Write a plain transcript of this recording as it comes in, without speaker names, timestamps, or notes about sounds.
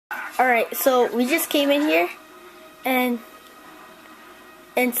Alright, so we just came in here and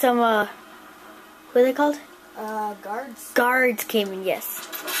some what are they called? Guards. Guards came in, yes.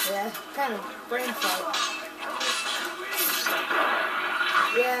 Yeah, kind of brain fart.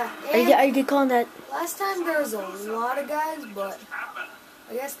 Yeah. Are you calling that? Last time there was a lot of guys, but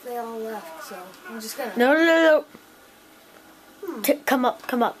I guess they all left, so I'm just gonna... No. Come up,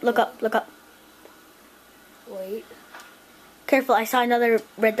 look up. Wait. Careful, I saw another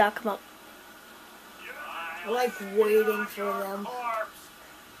red dot come up. I like waiting for them.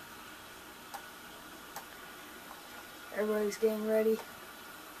 Everybody's getting ready.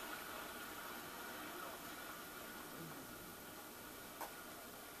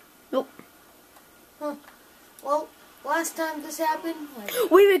 Nope. Huh. Well, last time this happened...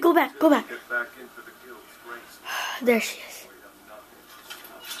 Wait, go back. There she is.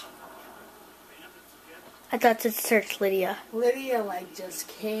 I thought to search Lydia. Lydia, just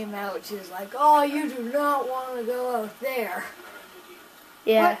came out. She was like, oh, you do not want to go out there.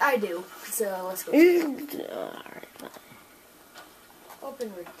 Yeah. But I do. So, let's go. Alright.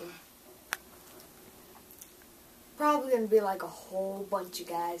 Open Rick. Probably going to be a whole bunch of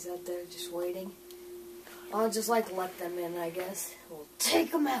guys out there just waiting. I'll just let them in, I guess. We'll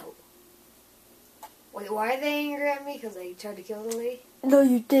take them out. Wait, why are they angry at me? Because I tried to kill the lady? No,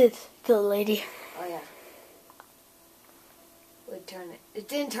 you did kill the lady. Oh, yeah. It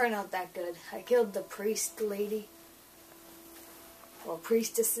didn't turn out that good. I killed the priest lady. Well,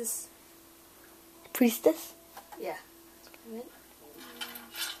 priestesses. Priestess? Yeah.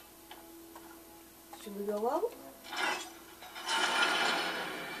 Should we go out?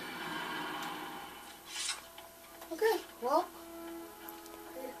 Okay, well.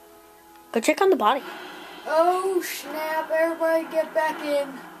 Go check on the body. Oh, snap. Everybody get back in.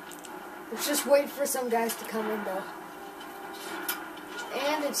 Let's just wait for some guys to come in, though.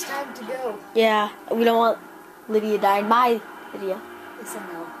 And it's time to go. Yeah, we don't want Lydia dying. My Lydia. Yes, I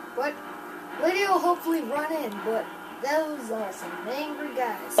know. But Lydia will hopefully run in, but those are some angry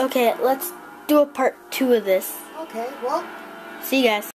guys. Okay, let's do a part 2 of this. Okay, well. See you guys.